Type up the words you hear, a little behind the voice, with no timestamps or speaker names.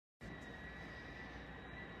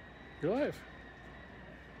You're live.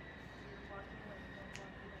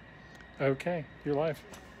 Okay, you're live.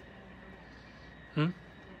 Hmm?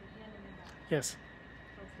 Yes.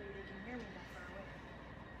 Hopefully they can hear me that far away.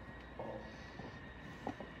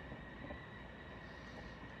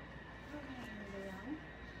 Okay, are they on?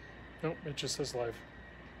 Nope, it just says live.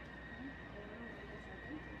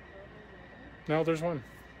 No, there's one.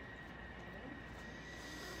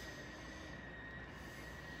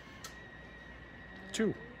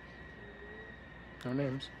 Two. No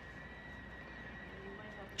names.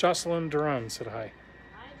 Jocelyn Duran said hi.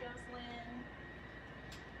 Hi, Jocelyn.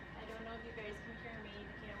 I don't know if you guys can hear me.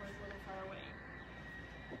 The camera's a little far away.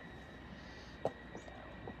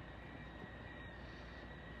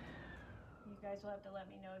 You guys will have to let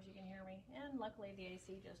me know if you can hear me. And luckily the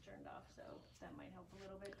AC just turned off, so that might help a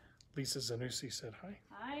little bit. Lisa Zanussi said hi.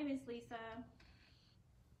 Hi, Miss Lisa.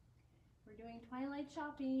 We're doing Twilight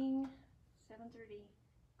shopping. 7:30.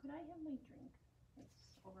 Could I have my drink?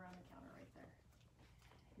 It's over on the counter right there.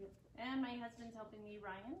 Yep. And my husband's helping me,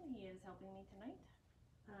 Ryan. He is helping me tonight.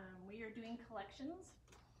 We are doing collections.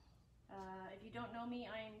 If you don't know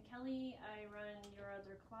me, I'm Kelly. I run Your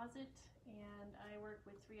Other Closet, and I work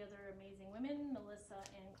with 3 other amazing women, Melissa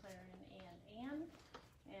and Claren and Anne.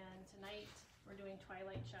 And tonight we're doing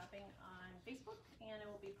Twilight shopping on Facebook, and it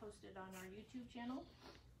will be posted on our YouTube channel.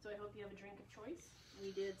 So I hope you have a drink of choice.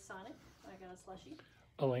 We did Sonic. I got a slushie.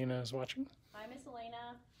 Elena is watching. Hi, Miss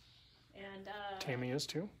Elena. And Tammy is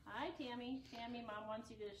too. hi, Tammy. Tammy, Mom wants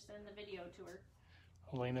you to send the video to her.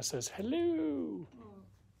 Elena says hello.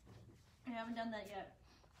 I haven't done that yet.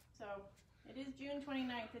 So it is June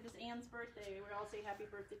 29th. It is Anne's birthday. We all say happy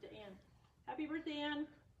birthday to Anne. Happy birthday, Anne.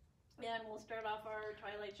 And we'll start off our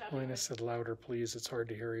Twilight shopping. Elena said louder, please. It's hard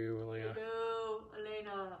to hear you, Elena. Hello,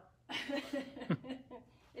 Elena.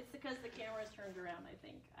 It's because the camera's turned around, I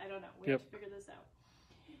think. I don't know. We have to figure this out.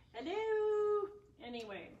 Hello.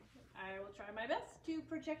 Anyway, I will try my best to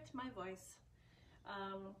project my voice.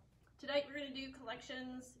 Tonight we're going to do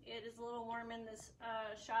collections. It is a little warm in this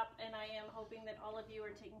shop, and I am hoping that all of you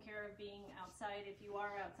are taking care of being outside. If you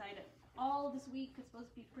are outside at all this week, it's supposed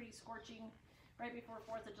to be pretty scorching right before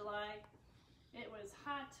 4th of July. It was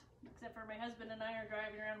hot, except for my husband and I are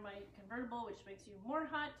driving around my convertible, which makes you more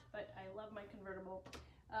hot, but I love my convertible.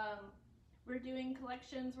 We're doing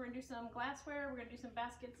collections. We're going to do some glassware. We're going to do some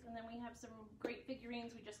baskets, and then we have some great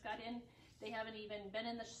figurines we just got in. They haven't even been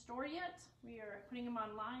in the store yet. We are putting them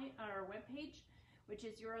online on our webpage, which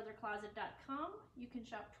is yourothercloset.com. You can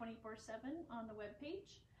shop 24/7 on the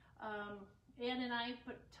webpage. Anne and I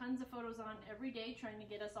put tons of photos on every day trying to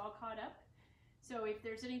get us all caught up. So if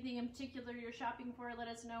there's anything in particular you're shopping for, let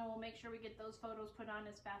us know. We'll make sure we get those photos put on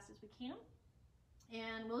as fast as we can.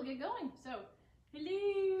 And we'll get going. So,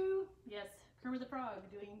 hello. Yes, Kermit the Frog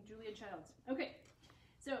doing Julia Childs. Okay.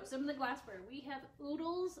 So, some of the glassware. We have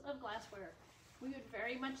oodles of glassware. We would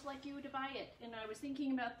very much like you to buy it. And I was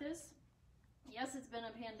thinking about this. Yes, it's been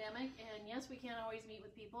a pandemic, and yes, we can't always meet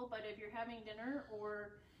with people, but if you're having dinner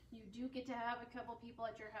or you do get to have a couple people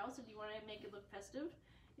at your house and you want to make it look festive,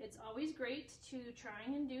 it's always great to try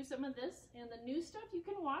and do some of this. And the new stuff you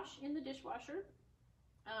can wash in the dishwasher.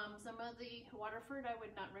 Some of the Waterford, I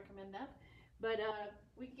would not recommend that, but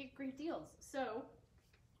we can get great deals. So,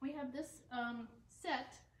 we have this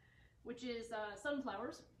set, which is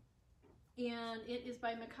sunflowers, and it is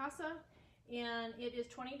by Mikasa, and it is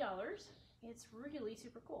 $20. It's really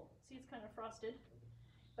super cool. See, it's kind of frosted,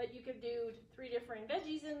 but you could do 3 different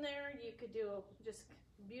veggies in there. You could do just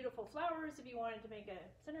beautiful flowers if you wanted to make a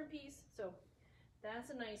centerpiece. So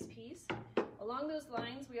that's a nice piece. Along those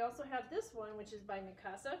lines, we also have this one, which is by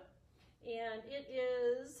Mikasa, and it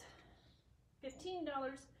is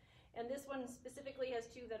 $15. And this one specifically has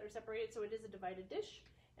 2 that are separated, so it is a divided dish.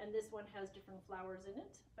 And this one has different flowers in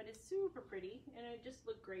it, but it's super pretty, and it just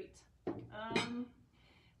looked great.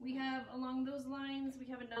 We have, along those lines, we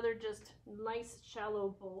have another just nice shallow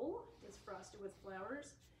bowl. It's frosted with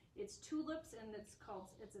flowers. It's tulips, and it's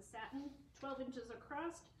a satin, 12 inches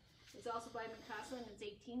across. It's also by Mikasa, and it's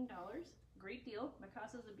 $18. Great deal.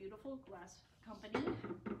 Mikasa is a beautiful glass company.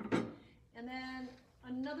 And then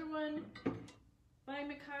another one by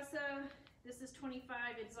Mikasa. This is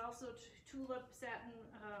 $25. It's also tulip satin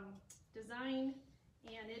design,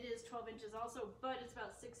 and it is 12 inches also, but it's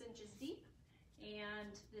about 6 inches deep.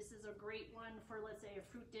 And this is a great one for, let's say, a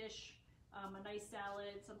fruit dish, a nice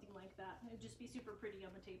salad, something like that. It would just be super pretty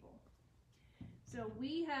on the table. So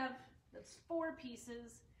we have, that's 4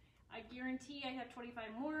 pieces. I guarantee I have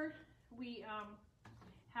 25 more. We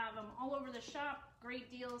have them all over the shop. Great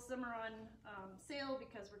deals. Some are on sale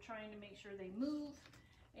because we're trying to make sure they move.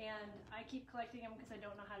 And I keep collecting them because I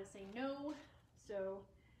don't know how to say no. So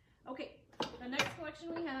Okay, the next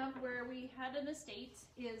collection we have where we had an estate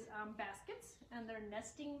is baskets, and they're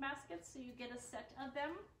nesting baskets, so you get a set of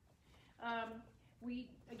them. We,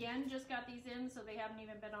 again, just got these in, so they haven't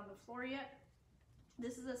even been on the floor yet.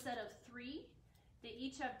 This is a set of 3. They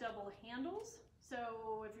each have double handles,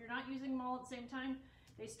 so if you're not using them all at the same time,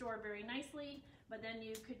 they store very nicely, but then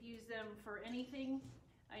you could use them for anything.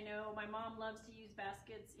 I know my mom loves to use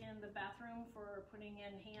baskets in the bathroom for putting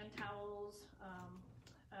in hand towels,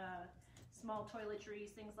 small toiletries,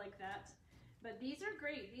 things like that. But these are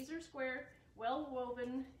great. These are square, well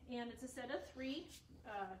woven, and it's a set of 3,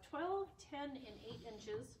 12, 10, and 8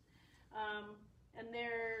 inches. And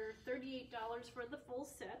they're $38 for the full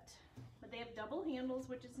set, but they have double handles,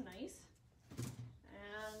 which is nice.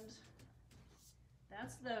 And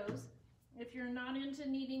that's those. If you're not into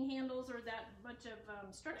needing handles or that much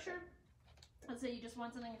of structure, let's say you just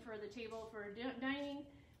want something for the table for dining,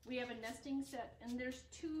 we have a nesting set, and there's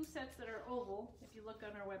 2 sets that are oval if you look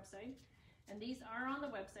on our website, and these are on the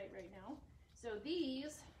website right now. So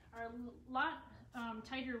these are a lot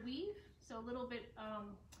tighter weave, so a little bit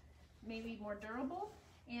maybe more durable,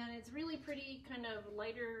 and it's really pretty, kind of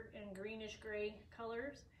lighter and greenish gray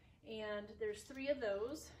colors, and there's 3 of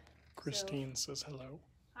those. Christine says hello.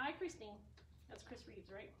 Hi, Christine. That's Chris Reeves,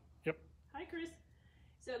 right? Yep. Hi, Chris.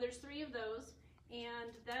 So there's 3 of those, and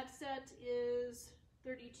that set is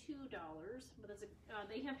 $32, but it's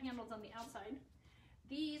they have handles on the outside.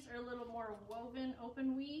 These are a little more woven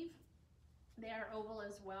open weave. They are oval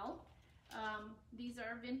as well. These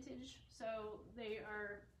are vintage, so they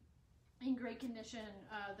are in great condition.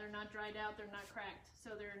 They're not dried out, they're not cracked,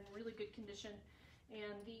 so they're in really good condition.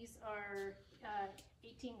 And these are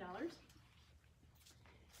 $18.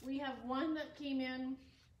 We have one that came in.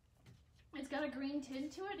 It's got a green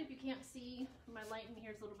tint to it. If you can't see, my light in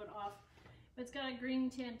here is a little bit off, but it's got a green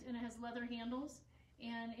tint and it has leather handles,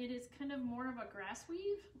 and it is kind of more of a grass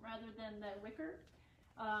weave rather than the wicker,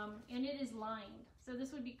 and it is lined. So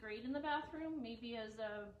this would be great in the bathroom, maybe as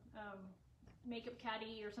a makeup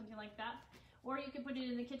caddy or something like that, or you could put it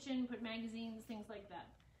in the kitchen, put magazines, things like that.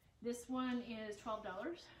 This one is $12.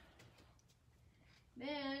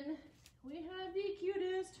 Then we have the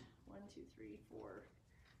cutest 1, 2, 3, 4.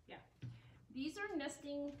 Yeah, these are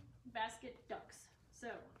nesting basket ducks. So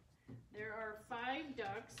there are 5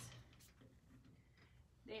 ducks.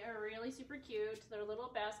 They are really super cute. They're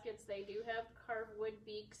little baskets. They do have carved wood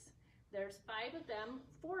beaks. There's 5 of them.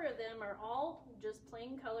 4 of them are all just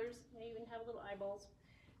plain colors. They even have little eyeballs.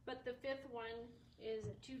 But the 5th one is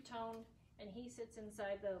a 2-tone, and he sits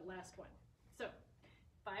inside the last one. So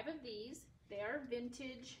 5 of these. They are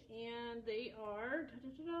vintage, and they are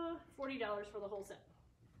 $40 for the whole set.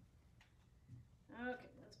 Okay,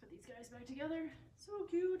 let's put these guys back together. So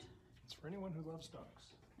cute. It's for anyone who loves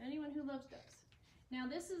ducks. Anyone who loves ducks. Now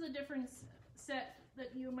this is a different set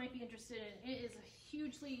that you might be interested in. It is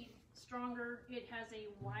hugely stronger. It has a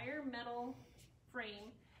wire metal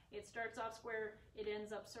frame. It starts off square, it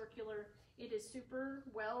ends up circular. It is super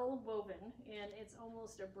well woven, and it's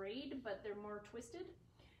almost a braid, but they're more twisted.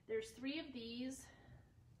 There's 3 of these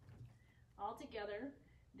all together.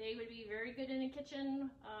 They would be very good in a kitchen,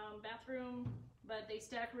 bathroom, but they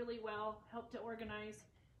stack really well, help to organize,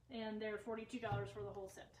 and they're $42 for the whole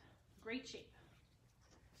set. Great shape.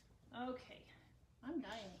 Okay, I'm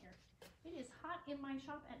dying here. It is hot in my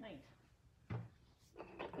shop at night.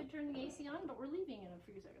 I could turn the AC on, but we're leaving in a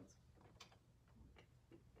few seconds.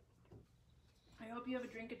 I hope you have a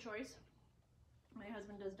drink of choice. My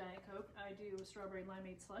husband does Diet Coke. I do strawberry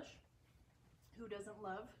limeade slush. Who doesn't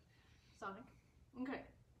love Sonic? Okay.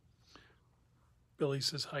 Billy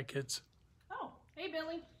says hi, kids. Oh, hey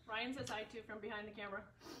Billy. Ryan says hi too from behind the camera.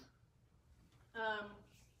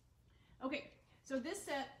 Okay, so this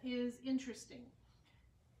set is interesting.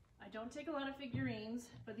 I don't take a lot of figurines,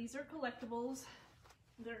 but these are collectibles.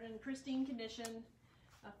 They're in pristine condition.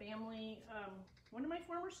 A family, one of my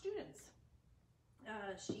former students.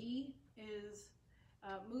 She is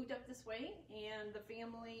moved up this way, and the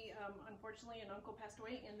family, unfortunately, an uncle passed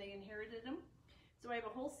away, and they inherited him. So I have a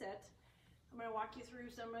whole set. I'm going to walk you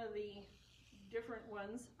through some of the different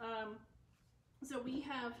ones. So we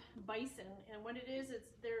have bison, and what it is,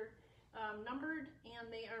 they're numbered,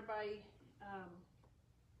 and they are by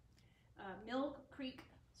Mill Creek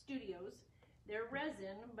Studios. They're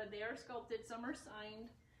resin, but they are sculpted. Some are signed.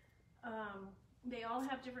 They all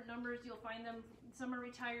have different numbers. You'll find them. Some are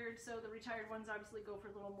retired, so the retired ones obviously go for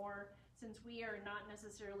a little more. Since we are not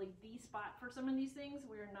necessarily the spot for some of these things,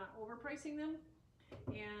 we are not overpricing them.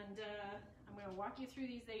 And I'm going to walk you through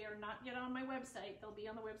these. They are not yet on my website. They'll be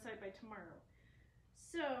on the website by tomorrow.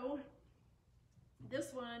 So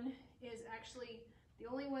this one is actually The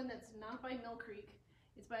only one that's not by Mill Creek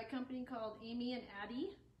is by a company called Amy and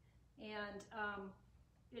Addie, and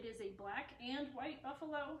it is a black and white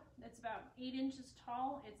buffalo that's about 8 inches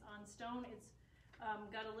tall. It's on stone. It's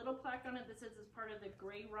got a little plaque on it that says it's part of the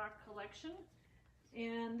Gray Rock collection,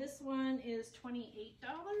 and this one is $28.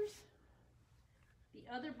 The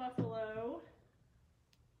other buffalo,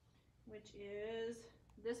 which is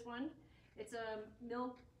this one, it's a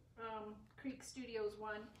Mill Creek Studios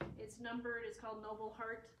one. It's numbered, it's called Noble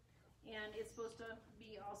Heart, and it's supposed to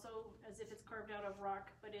be also as if it's carved out of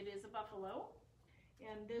rock, but it is a buffalo.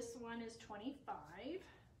 And this one is $25.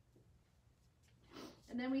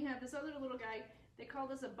 And then we have this other little guy. They call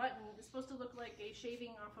this a button. It's supposed to look like a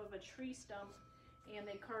shaving off of a tree stump, and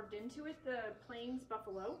they carved into it the Plains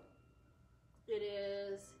buffalo. It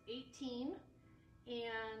is $18,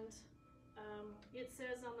 and it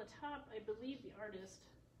says on the top, I believe the artist,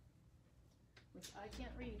 which I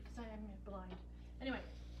can't read because I am blind. Anyway,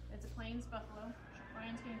 it's a Plains buffalo.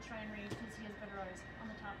 Ryan's going to try and read because he has better eyes. On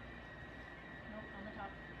the top. Nope, on the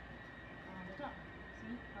top. On the top.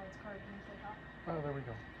 See how it's carved into the top? Oh, there we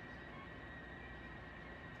go.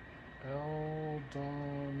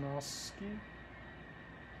 Eldonoski?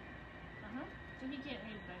 Uh-huh. So he can't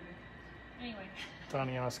read it either. Anyway.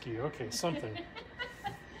 Donioski, okay, something.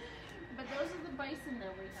 But those are the bison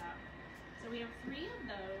that we have. So we have 3 of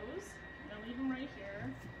those. I'll leave them right here.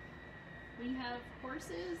 We have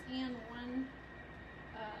horses and 1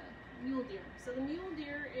 mule deer. So the mule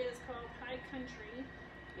deer is called High Country.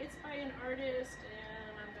 It's by an artist,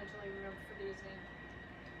 and I'm going to totally forget his name.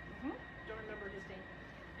 Don't remember his name.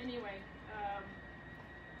 Anyway,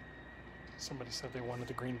 Somebody said they wanted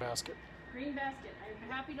the green basket. green basket. I'm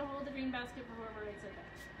happy to hold the green basket for whoever I said that.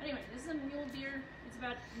 Anyway, this is a mule deer. It's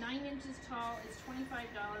about 9 inches tall. It's $25.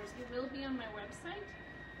 It will be on my website.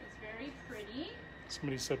 It's very pretty.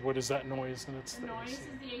 Somebody said, what is that noise? And it's The the noise AC.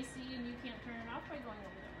 is the AC, and you can't turn it off by going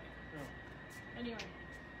over that way. Oh. Anyway,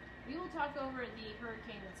 we will talk over the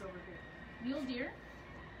hurricane that's over here. Mule deer.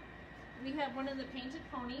 We have one of the painted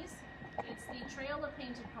ponies. It's the Trail of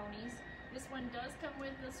Painted Ponies. This one does come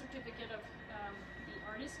with a certificate of the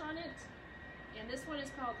artist on it. And this one is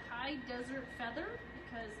called High Desert Feather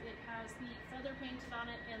because it has the feather painted on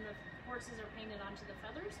it and the horses are painted onto the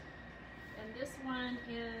feathers. And this one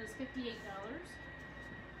is $58.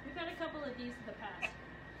 We've had a couple of these in the past.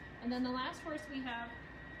 And then the last horse we have,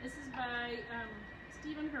 this is by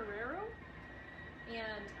Stephen Herrero.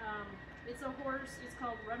 And it's a horse, it's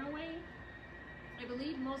called Runaway. I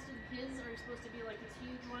believe most of his are supposed to be like these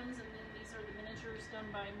huge ones, and then these are the miniatures done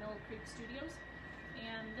by Mill Creek Studios.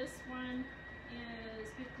 And this one is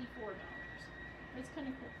 $54. It's kind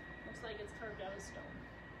of cool. Looks like it's carved out of stone.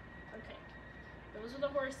 Okay. Those are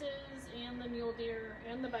the horses and the mule deer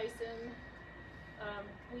and the bison.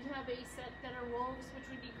 We have a set that are wolves, which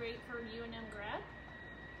would be great for UNM grad.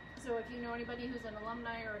 So if you know anybody who's an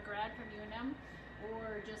alumni or a grad from UNM,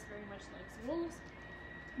 or just very much likes wolves,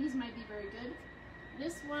 these might be very good.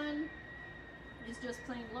 This one is just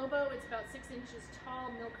plain Lobo. It's about 6 inches tall,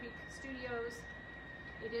 Mill Creek Studios.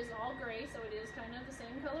 It is all gray, so it is kind of the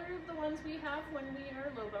same color of the ones we have when we are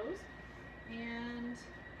Lobos. And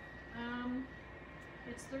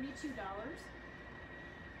it's $32.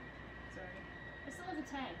 Sorry. I still have the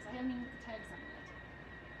tags. I haven't even put the tags on yet.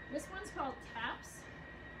 This one's called Taps.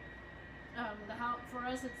 For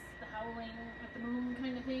us, it's the howling at the moon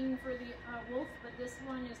kind of thing for the wolf, but this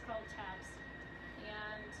one is called Taps.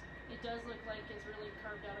 And it does look like it's really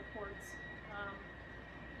carved out of quartz.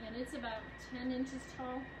 And it's about 10 inches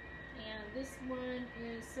tall. And this one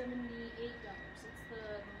is $78. It's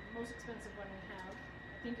the most expensive one we have.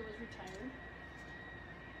 I think it was retired.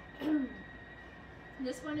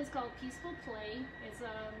 This one is called Peaceful Play. It's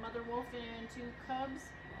a mother wolf and 2 cubs,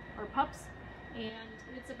 or pups. And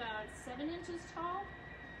it's about 7 inches tall.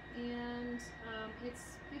 And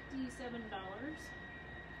it's $57.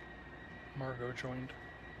 Margot joined.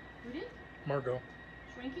 Who did? Margot.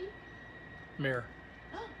 Shrinky? Mayor.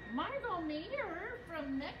 Margot Mayer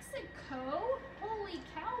from Mexico. Holy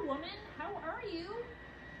cow, woman. How are you?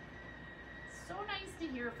 So nice to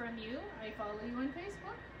hear from you. I follow you on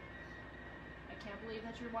Facebook. I can't believe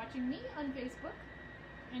that you're watching me on Facebook.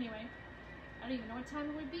 Anyway, I don't even know what time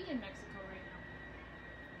it would be in Mexico right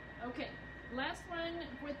now. Okay, last one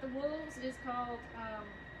with the wolves is called,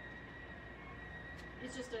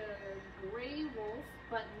 it's just a gray wolf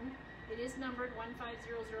button. It is numbered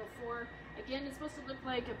 15004. Again, it's supposed to look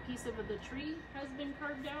like a piece of the tree has been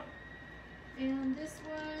carved out. And this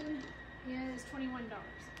one is $21.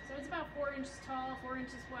 So it's about 4 inches tall, 4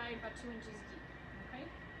 inches wide, about 2 inches deep. Okay?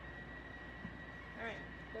 Alright,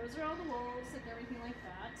 those are all the wolves and everything like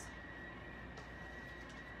that.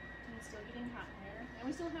 still getting hot in here. And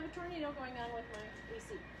we still have a tornado going on with my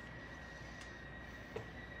AC.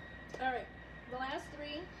 Alright, the last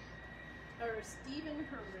three are Stephen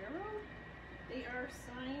Herrero. They are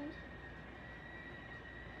signed,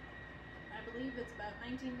 I believe it's about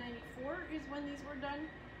 1994 is when these were done.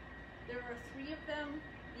 There are 3 of them.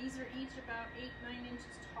 These are each about 8-9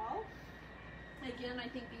 inches tall. Again, I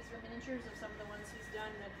think these are miniatures of some of the ones he's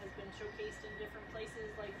done that has been showcased in different places,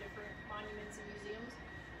 like different monuments and museums.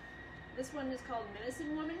 This one is called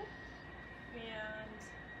Medicine Woman, and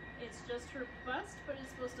it's just her bust, but it's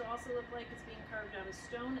supposed to also look like it's being carved out of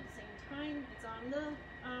stone at the same time. It's on the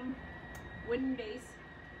wooden base,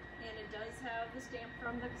 and it does have the stamp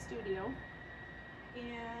from the studio.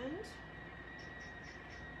 And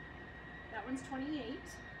that one's 28.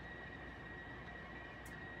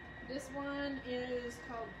 This one is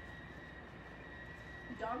called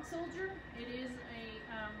Dog Soldier. It is a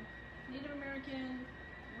Native American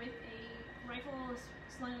with a rifle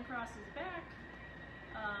slung across his back.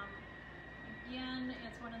 Again,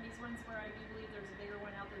 it's one of these ones where I do believe there's a bigger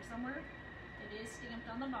one out there somewhere. It is stamped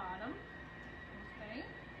on the bottom. Okay.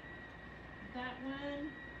 That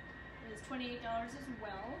one is $28 as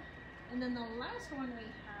well. And then the last one we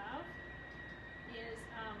have is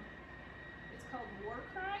it's called War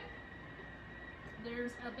Cry.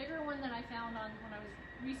 There's a bigger one that I found on when I was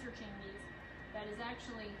researching these that is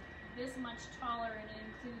actually this much taller, and it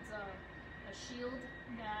includes a shield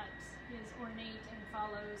that is ornate and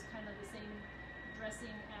follows kind of the same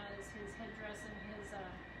dressing as his headdress and his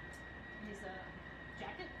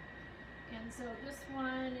jacket. And so this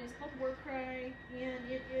one is called War Cry, and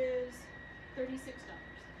it is $36.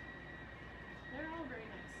 They're all very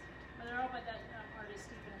nice, but they're all by that artist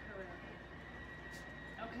Stephen Herrero.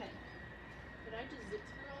 Okay. Did I just zip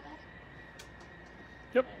through all that?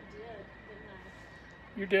 Yep. I did, didn't I?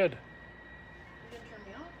 You did. You didn't turn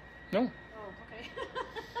me off? No. Oh, okay.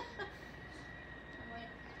 I'm like,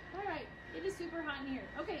 alright, it is super hot in here.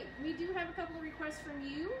 Okay, we do have a couple of requests from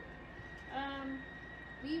you.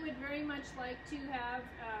 We would very much like to have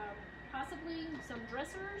possibly some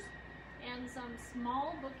dressers and some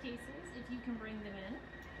small bookcases if you can bring them in.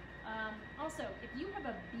 Also, if you have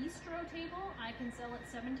a bistro table, I can sell it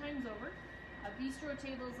 7 times over. A bistro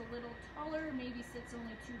table is a little taller, maybe sits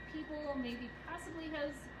only 2 people, maybe possibly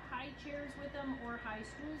has high chairs with them or high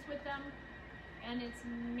stools with them, and it's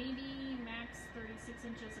maybe max 36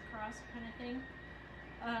 inches across kind of thing.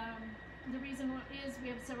 The reason is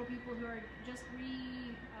we have several people who are just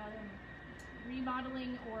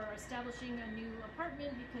remodeling or establishing a new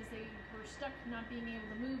apartment because they were stuck not being able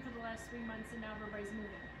to move for the last 3 months, and now everybody's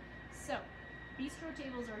moving. So, bistro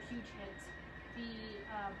tables are huge hits. The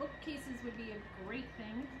bookcases would be a great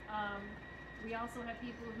thing. We also have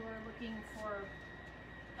people who are looking for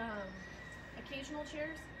occasional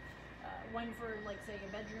chairs, one for, like, say, a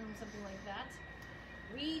bedroom, something like that.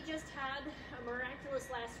 We just had a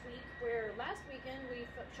miraculous last week where last weekend we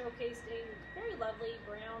showcased a very lovely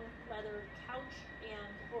brown leather couch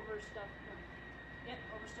and overstuffed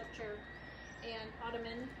chair and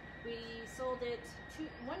ottoman. We sold it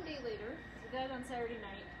 1 day later. We got it on Saturday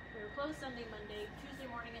night. We were closed Sunday, Monday.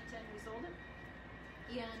 Tuesday morning at 10 we sold it.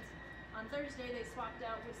 And on Thursday they swapped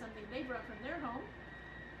out with something they brought from their home,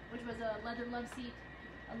 which was a leather love seat,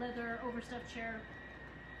 a leather overstuffed chair,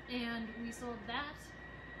 and we sold that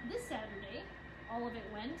this Saturday. All of it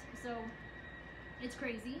went, so it's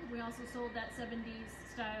crazy. We also sold that 70s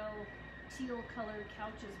style teal colored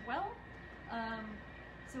couch as well.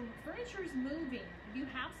 So furniture is moving. If you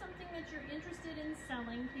have something that you're interested in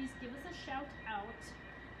selling, please give us a shout out.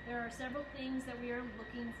 There are several things that we are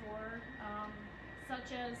looking for,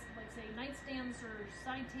 such as, like, say, nightstands or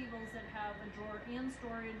side tables that have a drawer and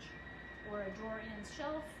storage or a drawer and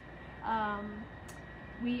shelf.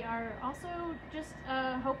 We are also just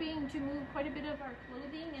hoping to move quite a bit of our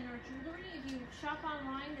clothing and our jewelry. If you shop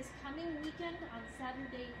online this coming weekend on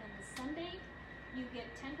Saturday and Sunday, you get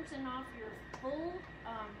 10% off your full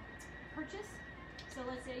purchase. So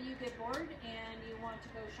let's say you get bored and you want to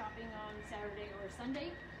go shopping on Saturday or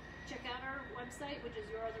Sunday. Check out our website, which is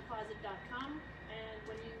yourothercloset.com, and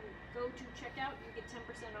when you go to checkout, you get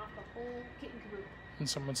 10% off the whole kit and caboodle. And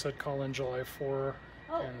someone said call in July 4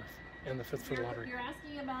 and the 5th for the lottery. You're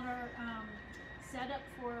asking about our setup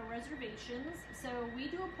for reservations. So we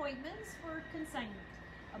do appointments for consignment.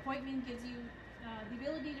 Appointment gives you the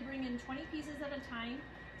ability to bring in 20 pieces at a time,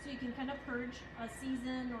 so you can kind of purge a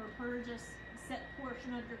season or purge a set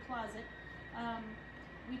portion of your closet.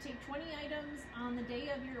 We take 20 items on the day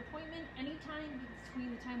of your appointment, anytime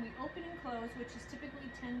between the time we open and close, which is typically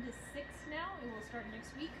 10 to 6 now. It will start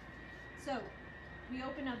next week. So We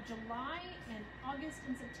open up July and August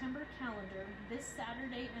and September calendar this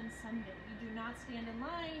Saturday and Sunday. You do not stand in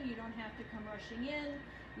line. You don't have to come rushing in.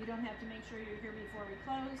 You don't have to make sure you're here before we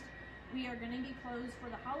close. We are going to be closed for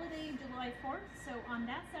the holiday, July 4th. So on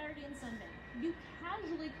that Saturday and Sunday, you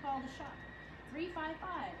casually call the shop,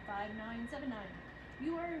 355-5979.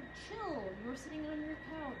 You are chill. You're sitting on your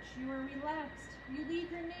couch. You are relaxed. You leave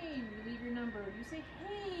your name. You leave your number. You say,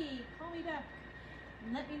 hey, call me back.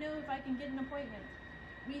 And let me know if I can get an appointment.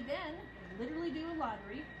 We then literally do a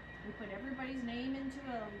lottery. We put everybody's name into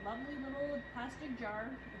a lovely little plastic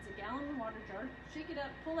jar. It's a gallon water jar. Shake it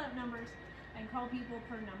up, pull out numbers, and call people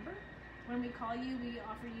per number. When we call you, we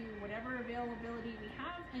offer you whatever availability we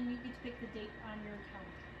have, and you get to pick the date on your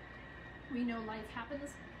calendar. We know life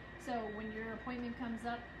happens, so when your appointment comes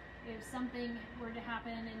up, if something were to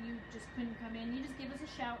happen and you just couldn't come in, you just give us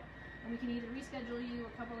a shout, and we can either reschedule you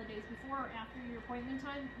a couple of days before or after your appointment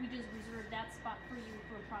time. We just reserve that spot for you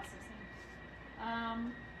for processing.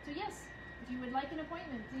 So yes, if you would like an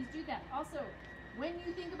appointment, please do that. Also, when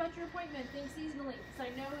you think about your appointment, think seasonally, because I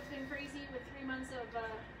know it's been crazy with 3 months of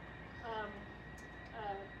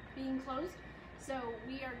being closed. So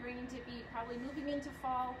we are going to be probably moving into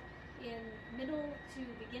fall in middle to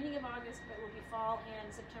beginning of August, but it will be fall,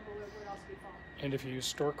 and September would also be fall. And if you use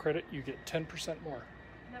store credit, you get 10% more.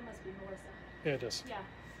 That must be Melissa. Yeah, it is. Yeah.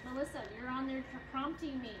 Melissa, you're on there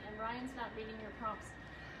prompting me, and Ryan's not reading your prompts.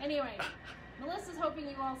 Anyway, Melissa's hoping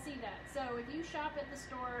you all see that. So if you shop at the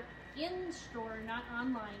store, in store, not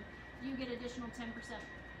online, you get additional 10%.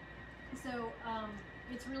 So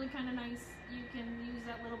it's really kind of nice. You can use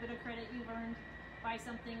that little bit of credit you've earned, buy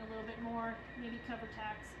something a little bit more, maybe cover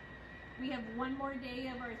tax. We have one more day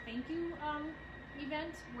of our thank you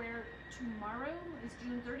event, where tomorrow is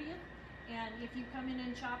June 30th. And if you come in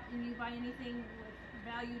and shop and you buy anything with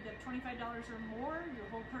valued at $25 or more, your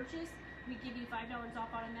whole purchase, we give you $5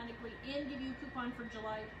 off automatically and give you a coupon for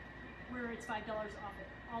July where it's $5 off it,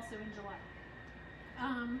 also in July.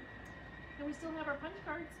 And we still have our punch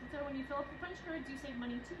cards, so when you fill up the punch cards, you save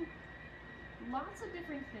money too. Lots of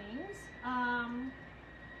different things.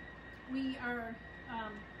 We are,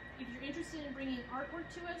 if you're interested in bringing artwork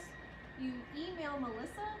to us, you email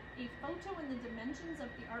Melissa a photo and the dimensions of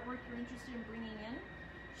the artwork you're interested in bringing in.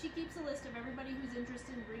 She keeps a list of everybody who's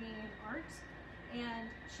interested in bringing in art, and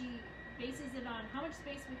she bases it on how much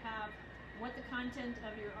space we have, what the content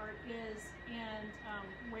of your art is, and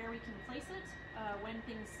where we can place it when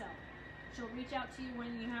things sell. She'll reach out to you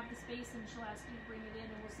when you have the space, and she'll ask you to bring it in,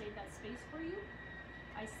 and we'll save that space for you.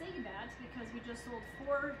 I say that because we just sold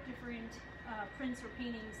 4 different prints or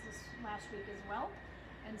paintings this last week as well.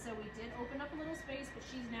 And so we did open up a little space, but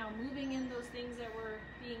she's now moving in those things that were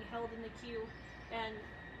being held in the queue and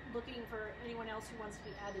looking for anyone else who wants to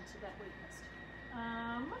be added to that wait list.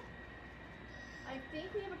 I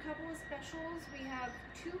think we have a couple of specials. We have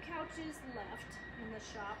 2 couches left in the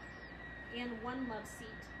shop and 1 love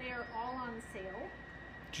seat. They are all on sale.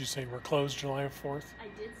 Did you say we're closed July 4th?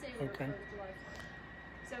 I did say we were closed July 4th.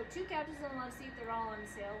 So 2 couches and a love seat, they're all on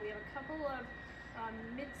sale. We have a couple of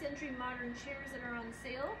mid-century modern chairs that are on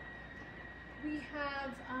sale. We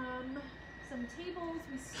have some tables.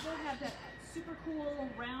 We still have that super cool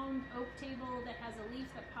round oak table that has a leaf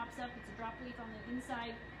that pops up. It's a drop leaf on the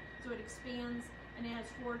inside, so it expands, and it has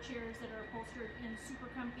 4 chairs that are upholstered and super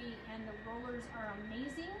comfy, and the rollers are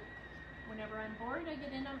amazing. Whenever I'm bored, I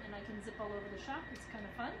get in them and I can zip all over the shop. It's kind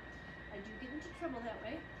of fun. I do get into trouble that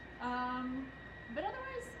way. But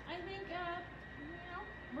otherwise, I think,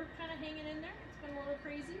 we're kind of hanging in there. It's been a little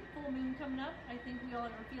crazy. Full moon coming up. I think we all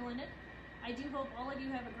are feeling it. I do hope all of you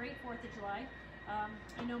have a great 4th of July.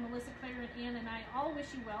 I know Melissa, Claire, and Ann and I all wish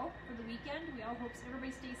you well for the weekend. We all hope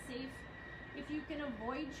everybody stays safe. If you can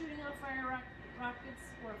avoid shooting off rockets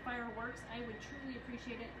or fireworks, I would truly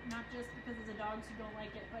appreciate it. Not just because of the dogs who don't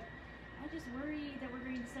like it, but I just worry that we're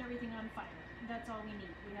going to set everything on fire. That's all we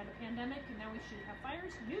need. We had a pandemic, and now we should have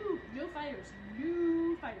fires. No fires.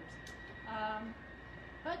 No fires.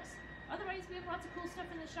 But otherwise, we have lots of cool stuff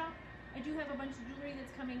in the shop. I do have a bunch of jewelry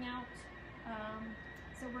that's coming out.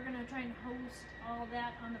 So we're going to try and host all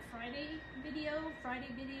that on the Friday video.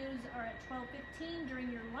 Friday videos are at 12:15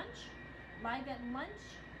 during your lunch. Live at lunch.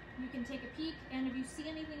 You can take a peek, and if you see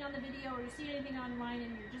anything on the video or you see anything online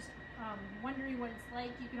and you're just wondering what it's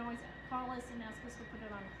like, you can always call us and ask us to put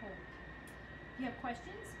it on hold. If you have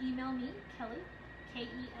questions, email me, Kelly,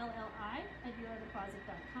 Kelli,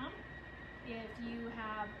 @eurodeposit.com. If you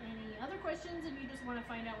have any other questions, if you just want to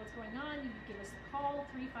find out what's going on, you can give us a call,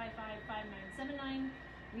 355-5979.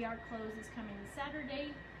 We are closed this coming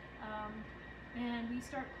Saturday, and we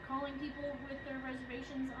start calling people with their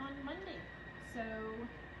reservations on Monday. So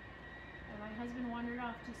And my husband wandered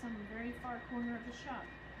off to some very far corner of the shop.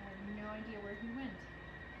 I have no idea where he went.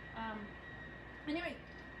 Anyway,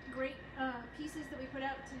 great pieces that we put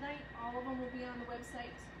out tonight. All of them will be on the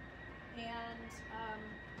website. And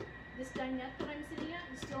this dinette that I'm sitting at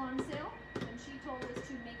is still on sale. And she told us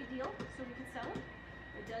to make a deal so we could sell it.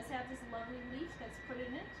 It does have this lovely leaf that's put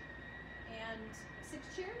in it. And 6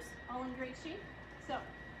 chairs, all in great shape. So,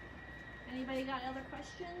 anybody got other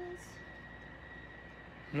questions?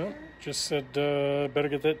 No, just said better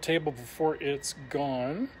get that table before it's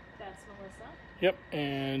gone. That's Melissa. Yep,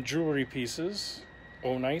 and jewelry pieces.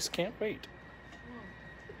 Oh, nice, can't wait.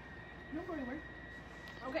 No worry,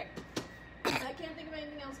 okay. I can't think of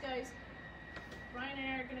anything else, guys. Ryan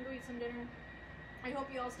and I are going to go eat some dinner. I hope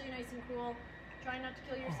you all stay nice and cool. Try not to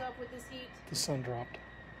kill yourself with this heat. The sun dropped.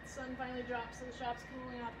 The sun finally dropped, so the shop's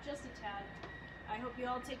cooling off just a tad. I hope you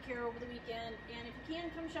all take care over the weekend, and if you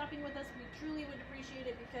can come shopping with us, we truly would appreciate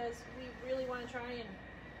it because we really want to try and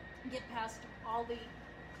get past all the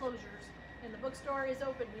closures. And the bookstore is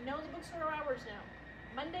open. We know the bookstore hours now.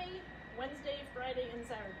 Monday, Wednesday, Friday, and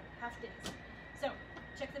Saturday. Half days. So,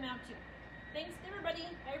 check them out too. Thanks everybody.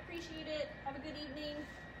 I appreciate it. Have a good evening.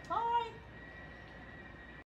 Bye!